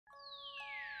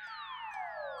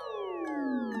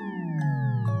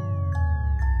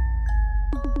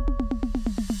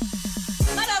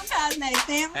Hey,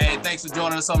 Sam. Hey, thanks for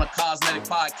joining us on the Cosmetic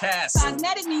Podcast.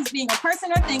 Cosmetic means being a person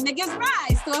or thing that gives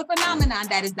rise to a phenomenon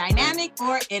that is dynamic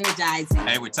or energizing.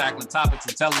 Hey, we're tackling topics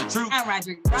and telling the truth. I'm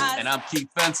Roderick Ross. And I'm Keith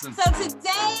Benson. So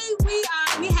today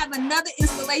we have another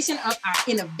installation of our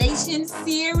innovation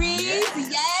series.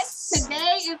 Yes.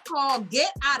 Today is called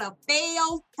Get Out of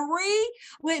Fail Free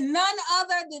with none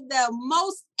other than the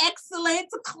most excellent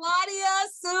Claudia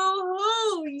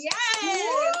Suhu.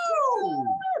 Yes. Woo.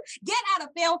 Get Out of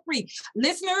Fail Free.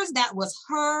 Listeners, that was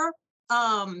her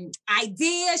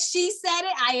idea. She said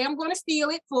it. I am going to steal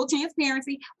it, full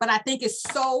transparency, but I think it's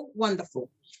so wonderful.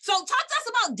 So talk to us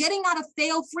about getting out of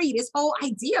fail free, this whole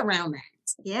idea around that.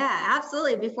 Yeah,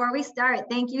 absolutely. Before we start,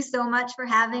 thank you so much for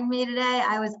having me today.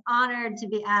 I was honored to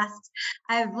be asked.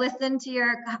 I've listened to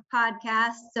your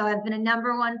podcast, so I've been a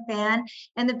number one fan.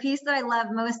 And the piece that I love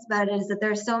most about it is that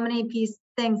there's so many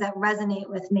things that resonate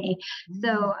with me.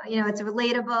 So, it's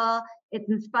relatable, it's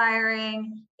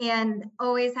inspiring, and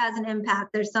always has an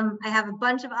impact. I have a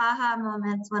bunch of aha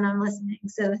moments when I'm listening.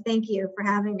 So thank you for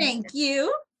having me. Thank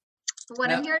you. What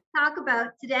I'm here to talk about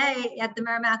today at the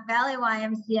Merrimack Valley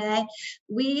YMCA,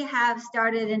 we have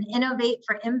started an Innovate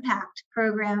for Impact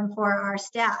program for our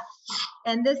staff.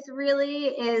 And this really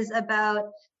is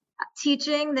about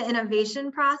teaching the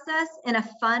innovation process in a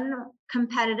fun,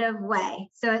 competitive way.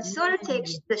 So it sort of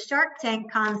takes the Shark Tank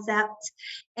concept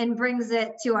and brings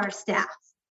it to our staff.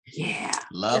 Yeah.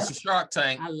 Love some Shark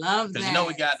Tank. I love that. Because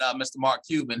we got Mr. Mark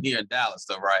Cuban here in Dallas,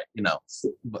 though, right?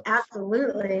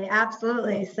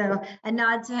 Absolutely. So a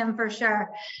nod to him for sure.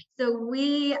 So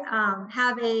we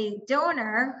have a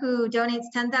donor who donates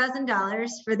 $10,000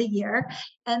 for the year.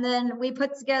 And then we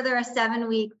put together a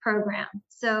 7-week program.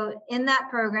 So in that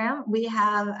program, we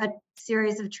have a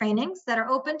series of trainings that are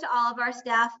open to all of our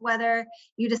staff, whether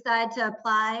you decide to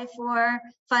apply for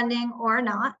funding or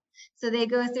not. So they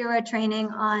go through a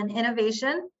training on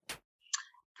innovation,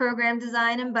 program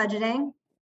design and budgeting,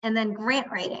 and then grant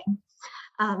writing,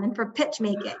 and for pitch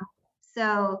making.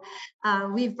 So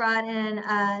we've brought in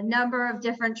a number of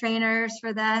different trainers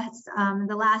for this.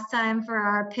 The last time for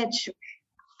our pitch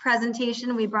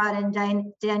presentation, we brought in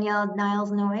Danielle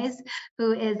Niles-Noyes,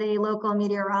 who is a local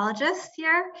meteorologist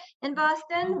here in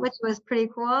Boston, which was pretty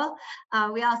cool.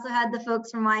 We also had the folks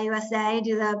from YUSA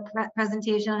do the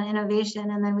presentation on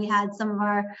innovation, and then we had some of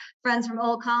our friends from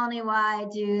Old Colony Y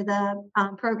do the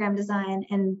program design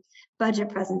and budget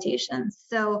presentations.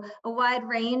 So a wide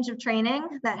range of training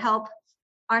that help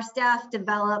our staff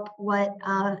develop what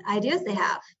ideas they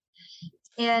have.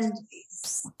 And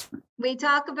we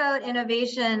talk about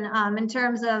innovation in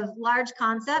terms of large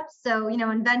concepts. So,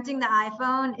 inventing the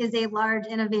iPhone is a large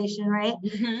innovation, right?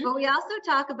 Mm-hmm. But we also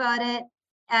talk about it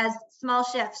as small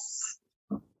shifts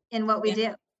in what we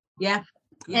do. Yeah.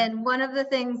 And one of the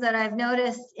things that I've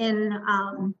noticed in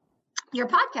your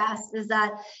podcast is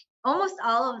that almost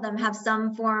all of them have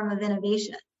some form of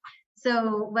innovation.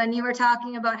 So when you were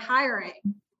talking about hiring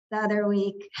the other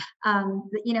week,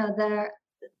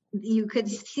 you could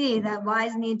see that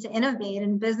Ys need to innovate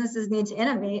and businesses need to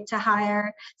innovate to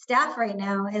hire staff right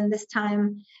now in this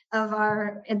time of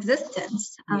our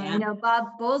existence. Bob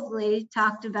Bosley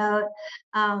talked about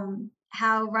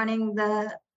how running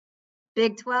the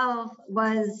Big 12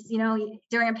 was,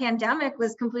 during a pandemic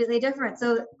was completely different.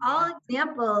 So all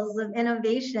examples of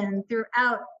innovation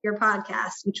throughout your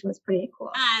podcast, which was pretty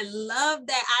cool. I love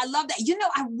that.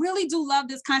 I really do love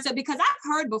this concept because I've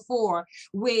heard before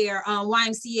where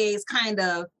YMCA's kind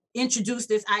of introduced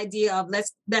this idea of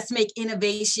let's make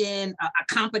innovation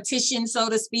a competition, so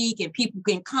to speak, and people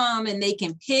can come and they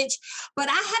can pitch. But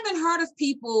I haven't heard of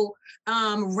people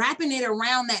wrapping it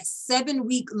around that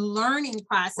 7-week learning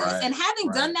process. Right, and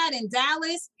having done that in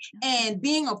Dallas and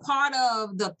being a part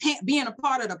of the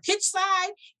pitch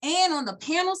side and on the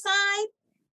panel side,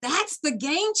 that's the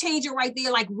game changer right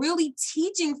there. Like really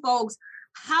teaching folks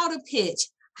how to pitch,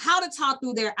 how to talk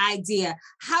through their idea,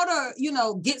 how to,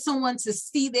 get someone to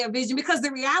see their vision. Because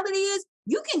the reality is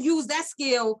you can use that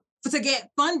skill to get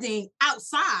funding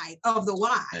outside of the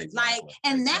Y. Exactly.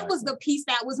 That was the piece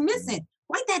that was missing.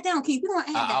 Write that down, Keith. We're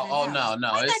gonna add that.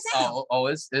 No.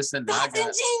 It's in there. That's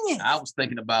ingenious. I was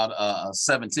thinking about a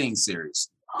 17 series.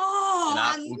 Oh,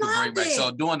 I love it. So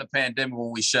during the pandemic,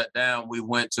 when we shut down, we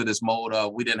went to this mode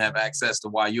of we didn't have access to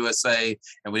YUSA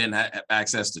and we didn't have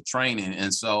access to training.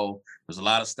 And so there's a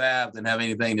lot of staff didn't have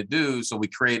anything to do. So we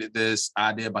created this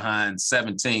idea behind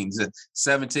 17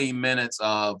 minutes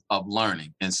of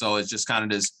learning. And so it's just kind of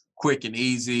this quick and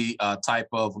easy type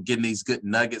of getting these good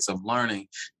nuggets of learning.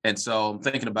 And so I'm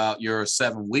thinking about your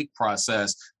 7-week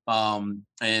process.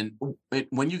 And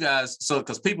when you guys,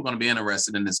 because people are going to be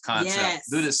interested in this concept,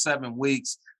 do this 7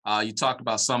 weeks. You talked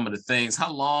about some of the things.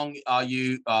 How long are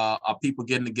people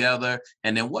getting together?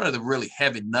 And then what are the really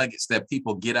heavy nuggets that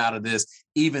people get out of this,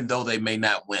 even though they may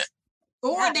not win?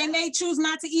 Or they may choose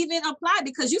not to even apply,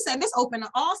 because you said this open to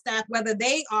all staff, whether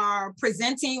they are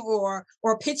presenting or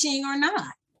pitching or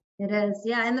not. It is,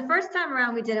 yeah. And the first time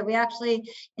around we did it, we actually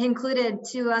included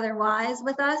 2 other Ys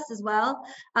with us as well.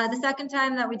 The second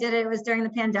time that we did it, it was during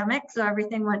the pandemic, so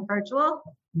everything went virtual.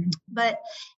 But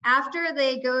after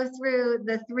they go through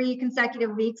the 3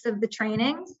 consecutive weeks of the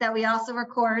trainings that we also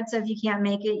record, so if you can't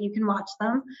make it, you can watch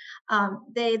them.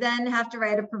 They then have to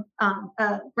write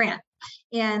a grant.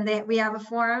 And we have a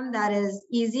form that is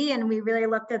easy, and we really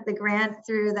looked at the grant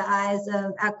through the eyes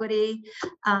of equity,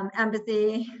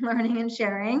 empathy, learning, and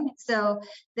sharing. So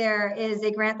there is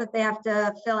a grant that they have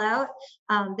to fill out.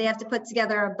 They have to put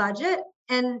together a budget,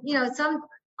 and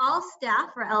all staff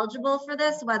are eligible for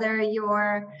this, whether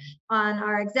you're on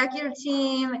our executive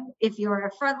team, if you're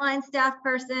a frontline staff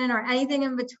person, or anything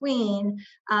in between,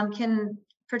 can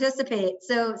participate.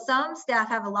 So some staff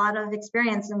have a lot of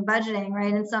experience in budgeting,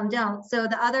 right? And some don't. So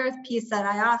the other piece that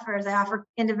I offer is I offer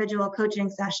individual coaching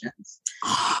sessions.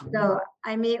 So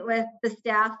I meet with the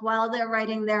staff while they're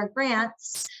writing their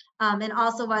grants, and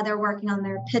also while they're working on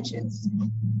their pitches.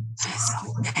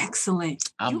 Excellent.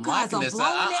 I'm liking this.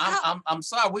 I'm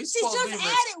sorry. We're supposed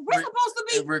to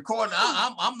be recording.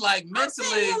 I'm like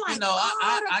mentally,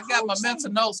 I got my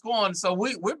mental notes going. So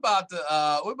we're about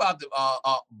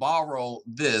to borrow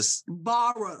this.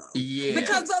 Yeah.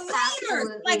 Because the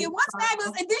leaders, like, it was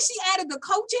fabulous, and then she added the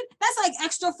coaching. That's like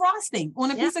extra frosting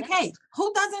on a piece of cake.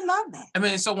 Who doesn't love that? I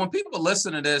mean, so when people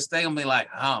listen to this, they're gonna be like,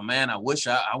 "Oh man, I wish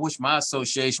my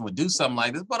association would do something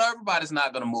like this." But everybody's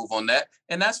not gonna move on that,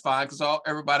 and that's fine, because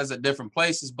everybody's at different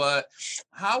places. But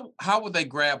how would they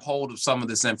grab hold of some of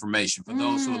this information for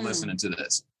those who are listening to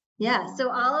this? Yeah, so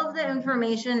all of the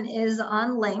information is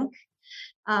on Link.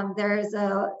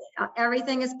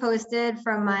 Everything is posted,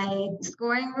 from my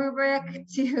scoring rubric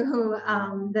to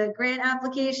the grant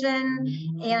application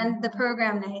and the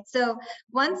program night. So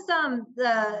once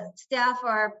the staff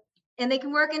are, and they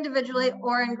can work individually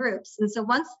or in groups. And so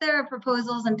once their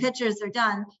proposals and pitches are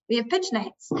done, we have pitch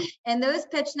nights. And those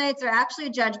pitch nights are actually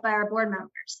judged by our board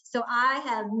members. So I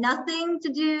have nothing to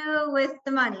do with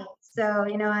the money. So,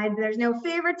 there's no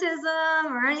favoritism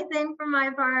or anything from my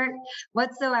part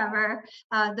whatsoever.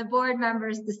 The board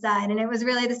members decide. And it was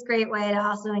really this great way to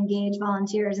also engage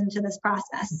volunteers into this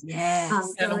process.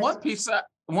 Yes. And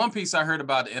one piece I heard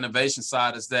about the innovation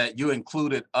side is that you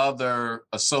included other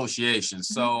associations.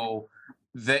 So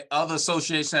the other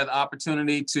associations had the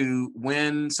opportunity to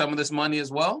win some of this money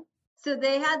as well? So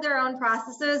they had their own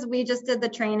processes. We just did the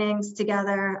trainings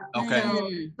together.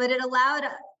 Okay. But it allowed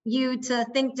you to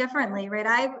think differently,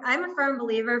 right? I'm a firm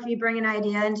believer, if you bring an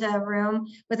idea into a room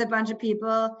with a bunch of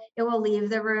people, it will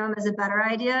leave the room as a better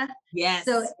idea. Yes.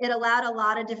 So it allowed a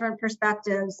lot of different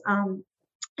perspectives. And,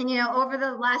 over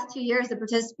the last 2 years, the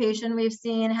participation we've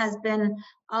seen has been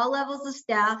all levels of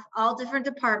staff, all different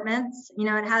departments.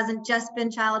 It hasn't just been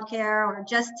childcare or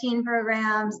just teen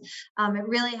programs. It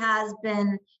really has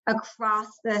been across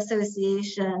the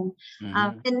association.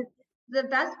 And the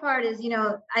best part is,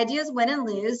 ideas win and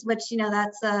lose, which,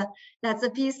 that's a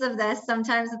piece of this.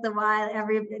 Sometimes at the Y,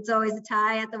 it's always a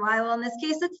tie at the Y. Well, in this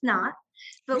case, it's not.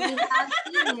 But we have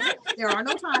seen it. There are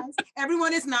no ties.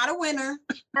 Everyone is not a winner.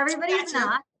 Everybody's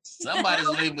not. Somebody's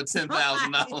leaving with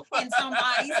 $10,000. And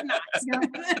somebody's not.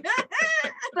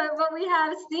 But what we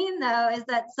have seen, though, is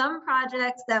that some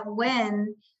projects that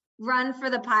win run for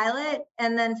the pilot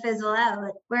and then fizzle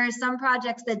out, whereas some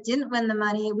projects that didn't win the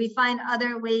money, we find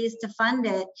other ways to fund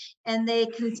it, and they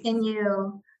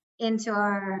continue into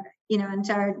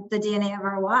the DNA of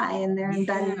our Y, and they're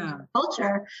embedded in our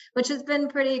culture, which has been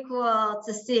pretty cool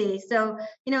to see. So,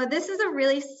 this is a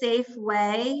really safe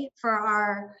way for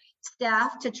our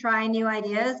staff to try new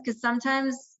ideas, because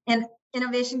sometimes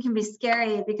innovation can be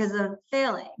scary because of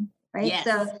failing, right? Yes.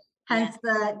 So hence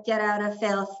the get out of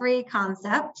fail free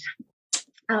concept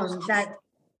that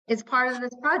is part of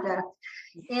this project.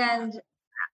 And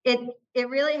it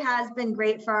really has been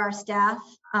great for our staff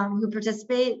who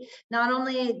participate. Not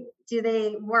only do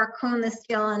they hone the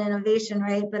skill on innovation,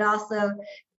 right, but also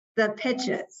the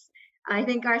pitches. I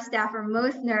think our staff are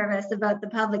most nervous about the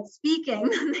public speaking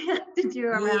that they have to do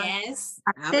around. Yes,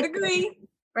 I would agree.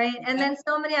 Right. And then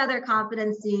so many other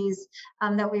competencies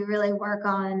that we really work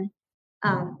on,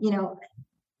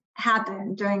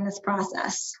 happen during this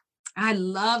process. I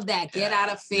love that. Get out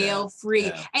of fail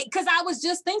free. Because I was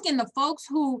just thinking the folks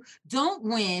who don't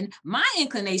win, my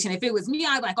inclination, if it was me,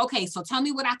 I'd be like, okay, so tell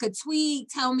me what I could tweak.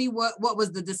 Tell me what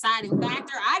was the deciding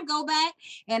factor. I'd go back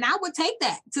and I would take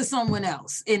that to someone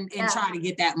else and try to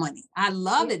get that money. I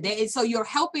love it. So you're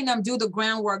helping them do the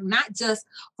groundwork, not just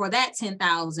for that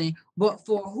 10,000, but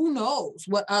for who knows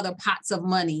what other pots of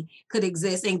money could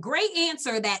exist. And great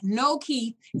answer that no,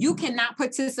 Keith, you cannot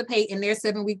participate in their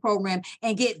 7-week program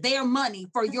and get their money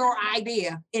for your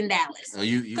idea in Dallas.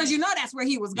 Because you know that's where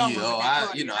he was going.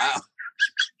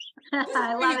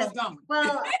 I love it.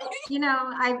 Well,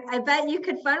 I bet you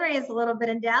could fundraise a little bit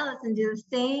in Dallas and do the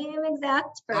same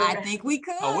exact program. I think we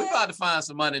could. Oh, we're about to find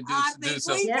some money to do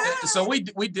so. So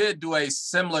we did do a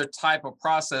similar type of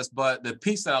process, but the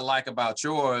piece that I like about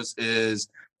yours is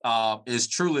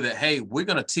truly that, hey, we're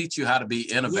going to teach you how to be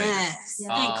innovative. Yes,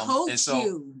 and coach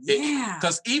you.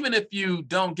 Because even if you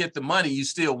don't get the money, you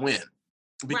still win.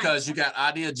 Because you got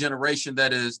idea generation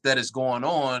that is going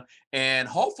on, and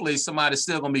hopefully somebody's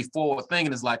still going to be forward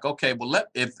thinking. Is like, okay, well,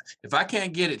 if I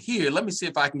can't get it here, let me see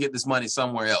if I can get this money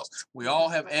somewhere else. We all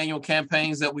have annual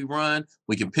campaigns that we run.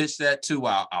 We can pitch that to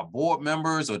our board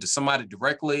members or to somebody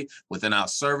directly within our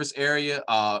service area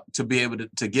to be able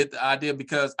to get the idea.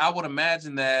 Because I would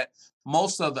imagine that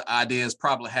most of the ideas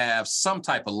probably have some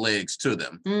type of legs to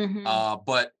them,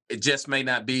 but it just may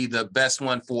not be the best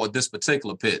one for this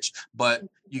particular pitch. But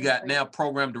you got now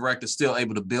program directors still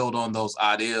able to build on those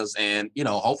ideas and,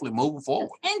 hopefully moving forward.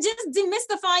 And just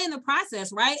demystifying the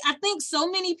process, right? I think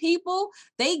so many people,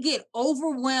 they get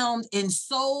overwhelmed and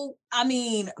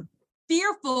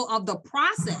fearful of the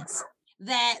process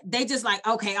that they just like,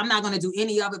 okay, I'm not going to do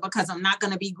any of it because I'm not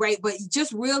going to be great. But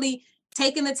just really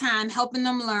taking the time, helping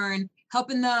them learn,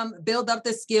 helping them build up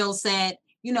the skill set,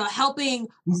 helping,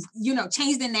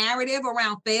 change the narrative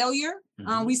around failure.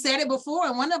 We said it before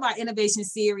in one of our innovation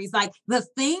series, like the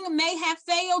thing may have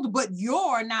failed, but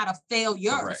you're not a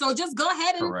failure. Correct. So just go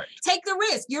ahead and take the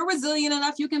risk. You're resilient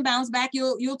enough. You can bounce back.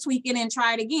 You'll tweak it and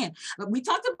try it again. But we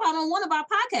talked about on one of our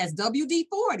podcasts,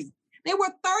 WD-40. There were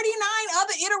 39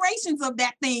 other iterations of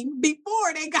that thing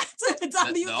before they got to the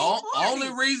WD-40. The only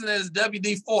reason it's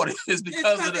WD-40 is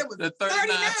because of the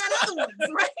 39 other ones,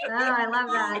 right? Oh, I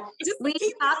love that. We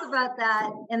talk about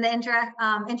that in the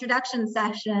introduction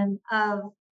session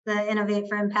of the Innovate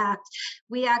for Impact.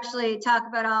 We actually talk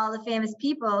about all the famous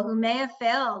people who may have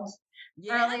failed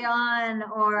early on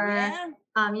or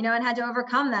and had to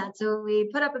overcome that. So we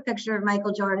put up a picture of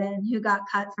Michael Jordan, who got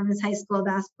cut from his high school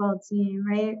basketball team,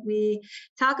 right? We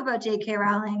talk about J.K.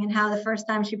 Rowling and how the first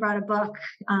time she brought a book,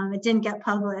 it didn't get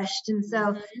published. And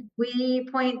so we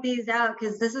point these out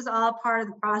because this is all part of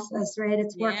the process, right?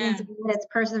 It's working together, it's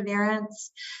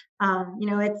perseverance.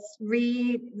 It's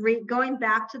going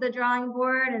back to the drawing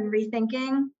board and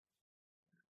rethinking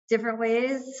different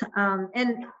ways.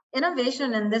 And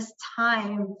innovation in this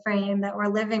time frame that we're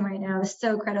living right now is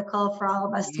so critical for all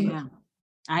of us to move.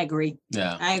 I agree.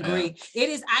 I agree. It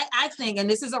is, I think, and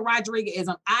this is a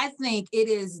Rodriguezism, I think it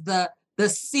is the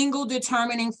single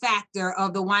determining factor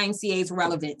of the YMCA's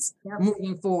relevance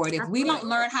moving forward. If we don't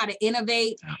learn how to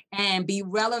innovate and be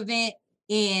relevant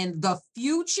in the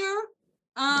future,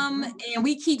 and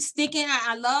we keep sticking.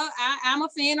 I'm a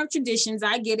fan of traditions.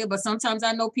 I get it, but sometimes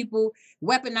I know people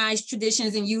weaponize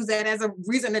traditions and use that as a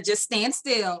reason to just stand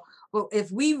still. But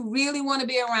if we really want to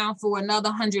be around for another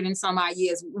 100 and some odd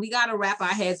years, we got to wrap our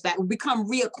heads back. We become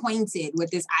reacquainted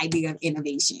with this idea of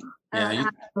innovation.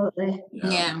 Absolutely.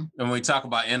 Yeah. When we talk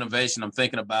about innovation, I'm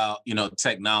thinking about,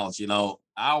 technology.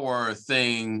 Our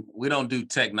thing, we don't do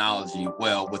technology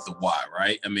well with the Y,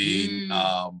 right? I mean,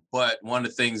 but one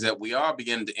of the things that we are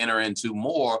beginning to enter into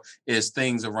more is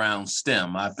things around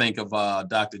STEM. I think of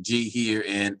Dr. G here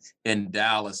in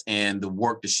Dallas and the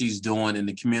work that she's doing in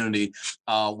the community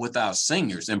with our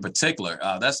seniors in particular.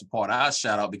 That's the part I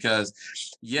shout out because,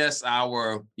 yes,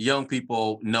 our young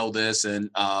people know this and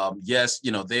yes,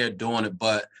 they're doing it,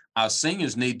 but our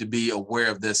seniors need to be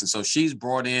aware of this. And so she's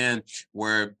brought in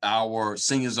where our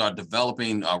seniors are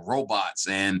developing robots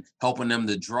and helping them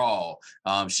to draw.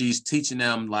 She's teaching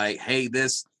them like, hey,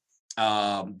 this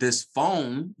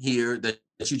phone here that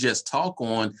you just talk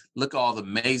on, look at all the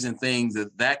amazing things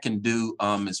that can do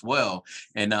as well.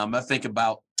 And I think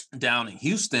about down in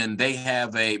Houston, they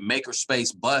have a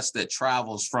makerspace bus that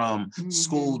travels from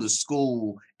school to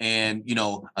school and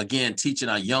again, teaching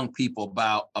our young people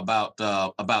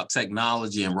about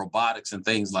technology and robotics and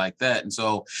things like that. And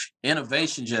so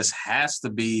innovation just has to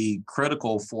be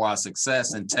critical for our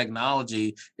success, and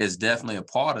technology is definitely a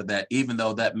part of that, even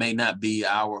though that may not be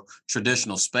our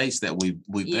traditional space that we've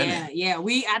been in. Yeah.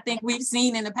 I think we've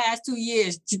seen in the past 2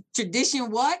 years,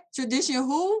 tradition what? Tradition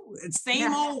who?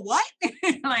 Same old what?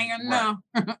 Like, no.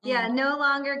 Yeah, no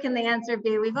longer can the answer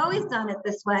be, we've always done it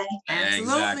this way.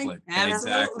 Absolutely.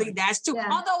 Exactly. That's true. Yeah.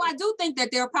 Although I do think that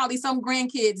there are probably some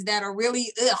grandkids that are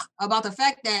really about the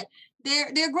fact that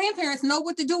their grandparents know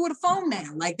what to do with a phone now.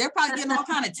 Like, they're probably getting all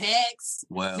kind of texts,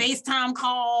 FaceTime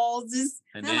calls.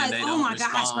 And they're then like, they oh don't my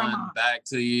respond gosh, Grandma. back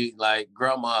to you like,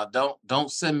 Grandma,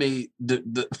 don't send me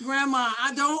the Grandma,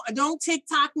 I don't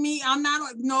TikTok me. I'm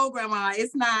not, no, Grandma,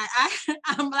 it's not.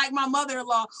 I'm like my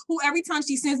mother-in-law, who every time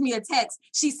she sends me a text,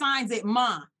 she signs it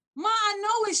Ma. Ma, I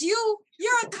know it's you.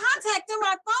 You're a contact in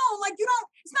my phone. Like,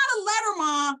 it's not a letter,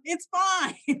 Ma. It's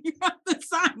fine. You have to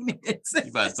sign it.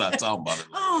 You better stop talking about it.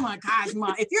 Oh my gosh,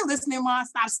 Ma. If you're listening, Ma,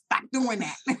 stop doing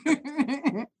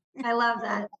that. I love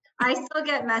that. I still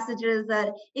get messages that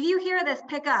if you hear this,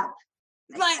 pick up.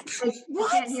 Like,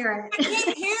 what? I can't hear it. I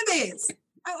can't hear this.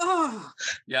 Oh,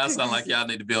 y'all sound like y'all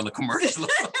need to be on the commercial.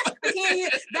 I can't hear.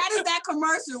 That is that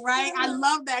commercial, right? I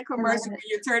love that commercial when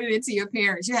you turn it into your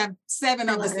parents. You have 7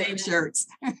 of the same shirts.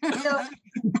 So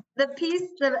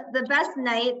the best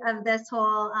night of this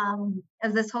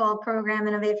whole program,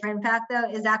 Innovate for Impact, though,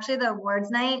 is actually the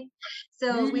awards night.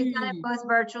 So we've done it both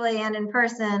virtually and in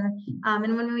person.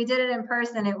 And when we did it in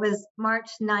person, it was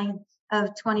March 9th of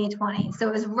 2020. So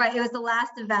it was the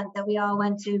last event that we all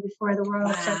went to before the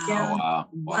world shut down.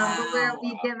 Wow. Where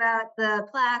we give out the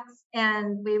plaques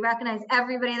and we recognize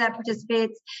everybody that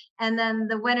participates. And then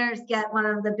the winners get one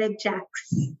of the big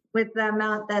checks with the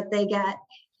amount that they get.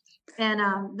 And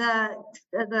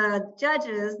the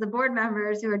judges, the board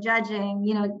members who are judging,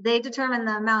 they determine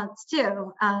the amounts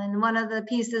too. And one of the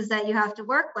pieces that you have to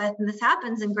work with, and this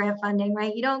happens in grant funding,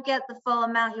 right? You don't get the full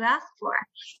amount you asked for.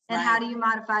 And how do you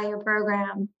modify your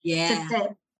program to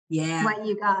fit what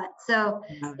you got? So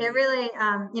it really,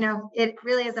 it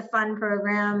really is a fun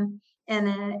program and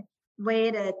a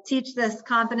way to teach this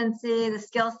competency, the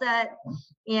skill set,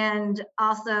 and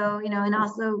also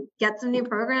get some new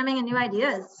programming and new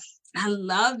ideas. I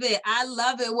love it.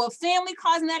 Well,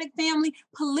 Cosmetic family,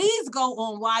 please go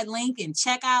on WideLink and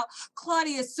check out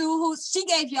Claudia Sue, who she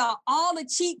gave y'all all the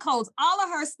cheat codes. All of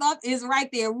her stuff is right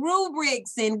there.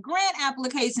 Rubrics and grant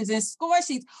applications and score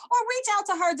sheets, or reach out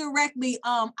to her directly.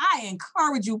 I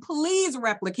encourage you, please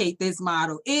replicate this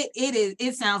model.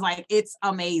 It sounds like it's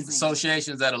amazing.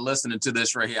 Associations that are listening to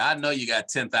this right here, I know you got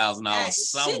 $10,000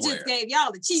 somewhere. She just gave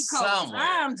y'all the cheat codes.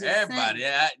 Somewhere. Everybody,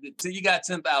 you got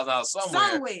 $10,000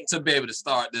 somewhere. To be able to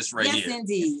start this right here. Yes,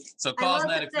 indeed. So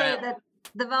Cosmetic family. That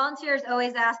the volunteers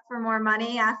always ask for more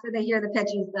money after they hear the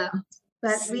pitches, though.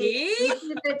 But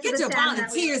get your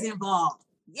volunteers involved.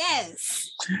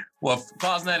 Yes. Well,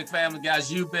 Cosmetic family,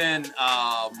 guys, you've been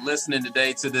listening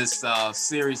today to this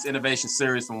innovation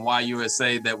series from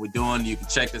YUSA that we're doing. You can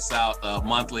check this out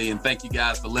monthly. And thank you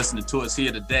guys for listening to us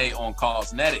here today on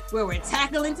Cosmetic, where we're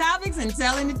tackling topics and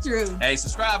telling the truth. Hey,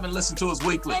 subscribe and listen to us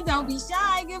weekly. And don't be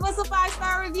shy. Give us a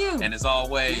 5-star review. And as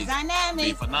always, be dynamic,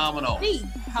 be phenomenal, be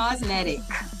cosmetic.